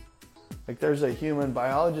Like there's a human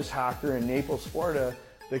biologist hacker in Naples, Florida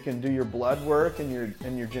that can do your blood work and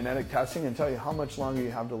your genetic testing and tell you how much longer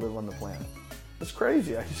you have to live on the planet. It's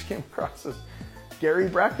crazy. I just came across this Gary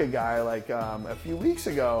Brecka guy like a few weeks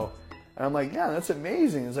ago, and I'm like, yeah, that's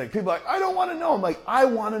amazing. It's like, people are like, I don't want to know. I'm like, I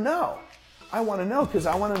want to know. I want to know because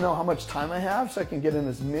I want to know how much time I have so I can get in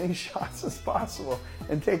as many shots as possible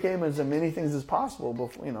and take aim as many things as possible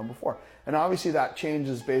before. And obviously that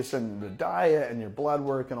changes based on the diet and your blood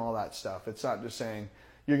work and all that stuff. It's not just saying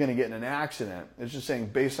you're going to get in an accident. It's just saying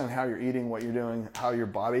based on how you're eating, what you're doing, how your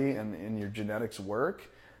body and your genetics work,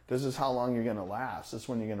 this is how long you're going to last. This is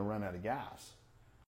when you're going to run out of gas.